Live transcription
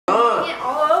it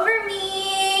all over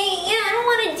me. Yeah, I don't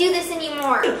want to do this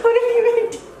anymore.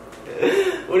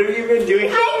 What have you been doing?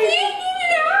 I can't get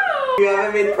it out. You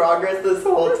haven't made progress this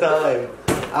whole time.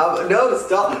 No,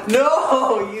 stop.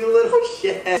 No, you little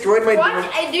shit. Destroyed my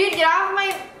What? Dude, get off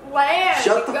my land.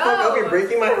 Shut the fuck up, you're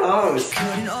breaking my house.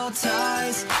 Cutting all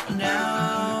ties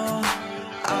now.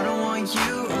 I don't want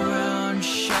you around,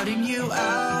 shutting you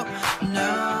out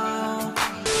now.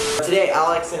 Today,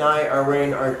 Alex and I are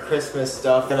wearing our Christmas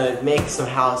stuff. Gonna make some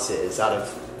houses out of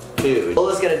food.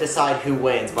 Lola's gonna decide who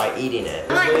wins by eating it.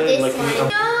 I want this one.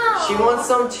 No. She wants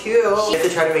some too. You have to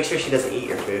try to make sure she doesn't eat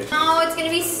your food. No, it's gonna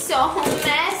be so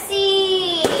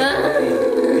messy.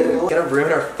 It's gonna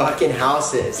ruin our fucking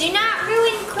houses. Do not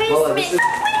ruin Christmas. Lola, this is...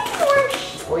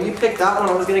 Well, you picked that one.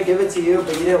 I was gonna give it to you,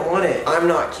 but you didn't want it. I'm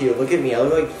not cute. Look at me. I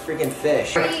look like a freaking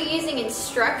fish. Are you using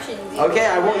instructions? Okay,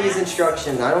 I won't use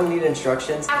instructions. I don't need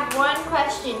instructions. I have one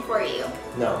question for you.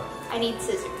 No. I need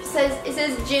scissors. It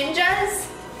says Gingas,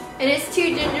 and it's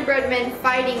two gingerbread men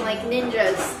fighting like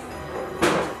ninjas.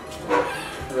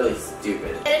 Really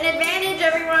stupid. Get an advantage,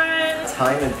 everyone.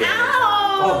 Time advantage.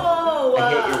 Ow! Oh, I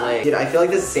hit your leg. Dude, I feel like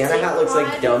this Santa hat looks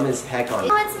like dumb as heck on me.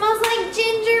 Oh, it smells like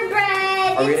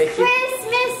gingerbread. Are we It's gonna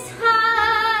Christmas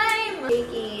time.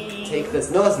 Take this.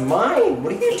 No, that's mine.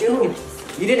 What are you doing?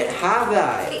 You didn't have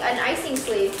that. An icing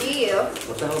sleeve, do you?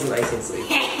 What the hell is an icing sleeve?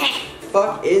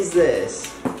 Fuck is this?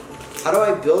 How do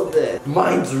I build this?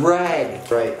 Mine's red.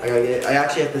 Right, I gotta get it. I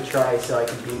actually have to try so I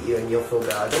can beat you and you'll feel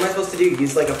bad. What am I supposed to do?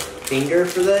 Use like a finger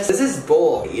for this? This is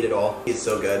bull. Eat it all. It's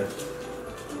so good.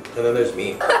 And then there's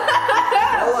me.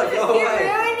 Lola, go away. You're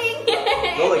ruining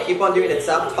it. Lola, keep on doing it.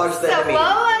 Sabotage the enemy.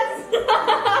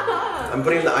 I'm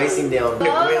putting the icing down.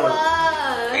 Lola.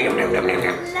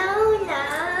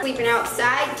 Sleeping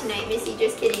outside tonight, Missy.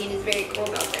 Just kidding, it is very cold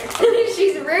out there.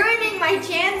 She's ruining my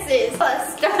chances.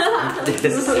 Stop. This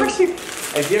is actually,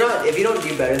 if you don't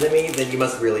do better than me, then you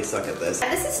must really suck at this.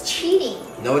 This is cheating.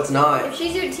 No, it's not. If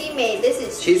she's your teammate, this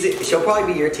is cheating. She'll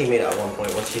probably be your teammate at one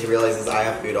point once she realizes I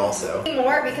have food also.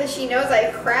 More because she knows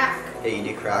I crack. Yeah, you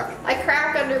do crack. I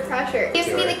crack under pressure. Gives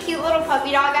me the cute little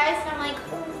puppy dog eyes, and I'm like,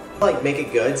 oh. Like make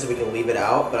it good so we can leave it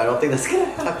out, but I don't think that's gonna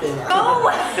happen. Go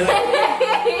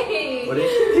away! What is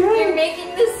she doing? You're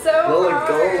making this so Lola, hard.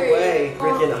 go away.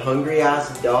 Freaking hungry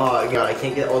ass dog. God, I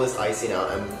can't get all this icing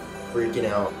out. I'm freaking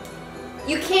out.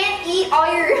 You can't eat all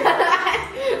your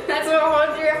that's what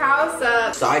holds your house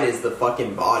up. Side is the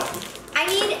fucking bottom.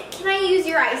 Can I use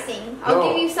your icing? I'll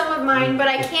give you some of mine, but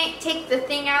I can't take the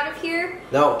thing out of here.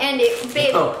 No. And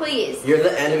babe, please. You're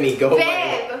the enemy. Go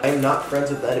babe. away. I'm not friends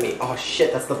with the enemy. Oh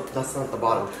shit, that's not the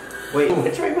bottom. Wait,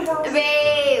 which way my house?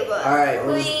 Babe. Alright,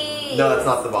 please. No, that's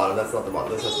not the bottom. That's not the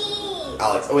bottom. This is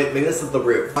Alex. Oh wait, maybe this is the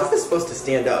roof. How's this supposed to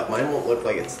stand up? Mine won't look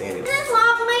like it's standing. Just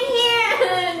off my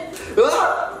hand.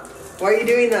 Ah! Why are you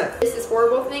doing that? This is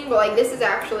horrible thing, but like this is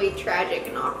actually tragic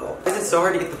and awful. Why is it so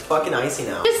hard to get the fucking icing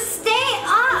out? Just stay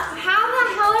up. How the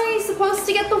hell are you supposed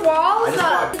to get the walls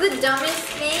up? This is the dumbest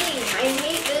thing. I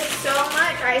hate this so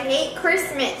much. I hate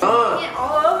Christmas. It's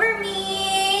all over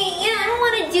me. Yeah, I don't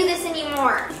want to do this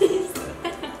anymore.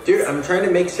 Dude, I'm trying to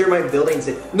make sure my building's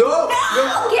in. No!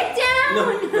 No! Get down!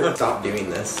 No. Stop doing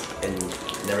this and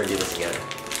never do this again.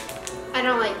 I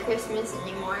don't like Christmas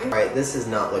anymore. Alright, this is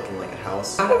not looking like a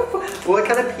house. What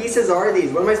kind of pieces are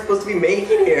these? What am I supposed to be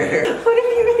making here?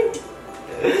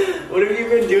 What have you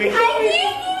been doing? I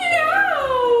can't get it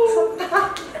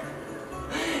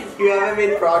out! You haven't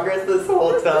made progress this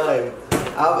whole time.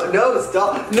 No,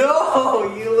 stop.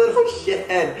 No, you little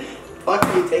shithead. Fuck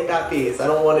you, take that piece. I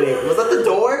don't want it. Was that the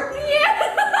door?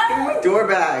 Yeah. Give me my door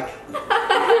back.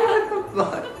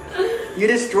 Fuck. You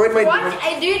destroyed my door.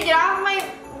 What? Dude, get off my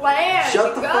land.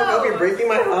 Shut the fuck up, you're breaking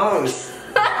my house.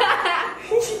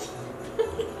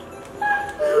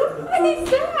 What is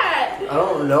that? I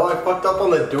don't know, I fucked up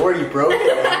on the door, you broke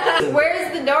it.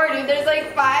 Where's the door, dude? There's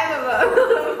like 5 of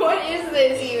them. What is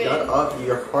this even? Shut up,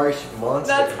 you harsh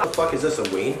monster. What the fuck is this, a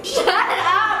weed? Shut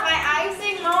up! My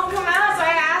icing won't come out, so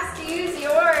I asked to use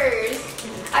yours.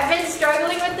 I've been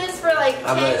struggling with this for like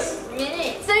 10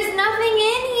 minutes. There's nothing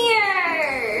in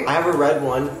here. I have a red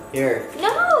one. Here.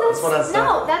 No, this one has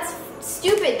that's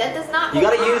stupid. That does not. You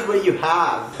gotta use what you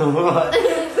have. What?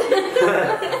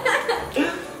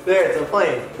 There, it's a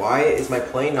plane. Why is my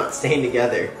plane not staying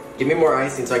together? Give me more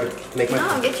icing so I can make my.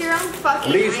 No, get your own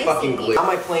fucking. I'm gonna use fucking glue. Now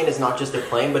my plane is not just a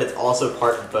plane, but it's also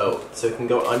part boat, so it can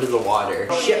go under the water.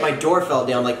 Oh, shit, my door fell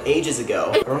down like ages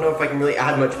ago. I don't know if I can really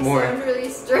add much more. I'm really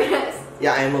stressed.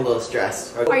 Yeah, I am a little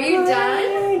stressed. Are you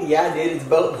done? Yeah, dude, it's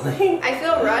boat plane. I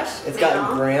feel rushed. It's now.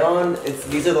 got ground.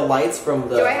 These are the lights from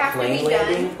the Do I have plane to be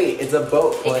landing. done? Wait, it's a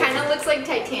boat plane. It kind of looks like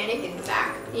Titanic in the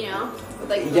back, you know? With,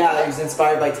 like, yeah, it was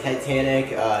inspired by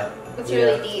Titanic. It's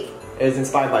really deep. It was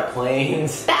inspired by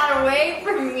planes. That away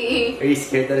from me. Are you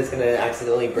scared that it's gonna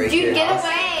accidentally break your Dude, get house?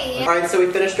 away. Alright, so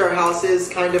we finished our houses,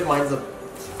 kind of. Mine's a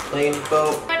plane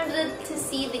boat. I wanted to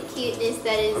see the cuteness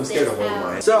that is I'm scared this of one house.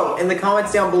 mine. So, in the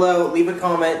comments down below, leave a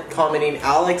comment commenting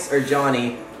Alex or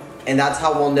Johnny, and that's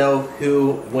how we'll know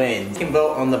who wins. You can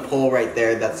vote on the poll right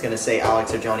there that's gonna say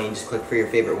Alex or Johnny, and just click for your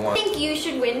favorite one. I think you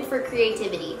should win for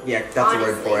creativity. Yeah, that's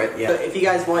honestly. a word for it. Yeah. So if you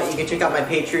guys want, you can check out my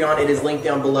Patreon. It is linked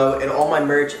down below, and all my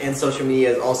merch and social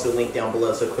media is also linked down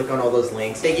below. So click on all those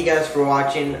links. Thank you guys for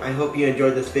watching. I hope you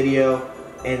enjoyed this video,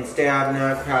 and stay out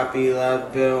now, crappy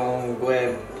love, bye.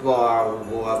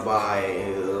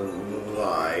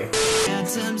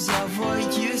 Phantoms of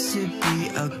what used to be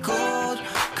a gold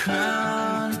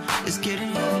crown is getting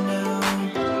heavy now.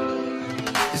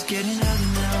 It's getting heavy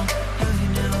now, heavy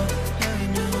now, heavy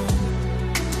now.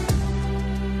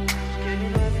 It's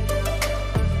getting heavy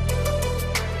now.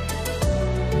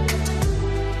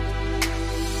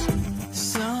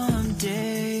 Some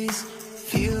days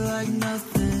feel like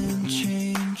nothing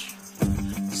changed.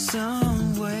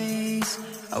 Some ways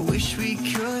I wish we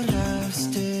could have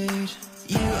stayed.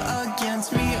 You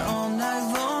against me.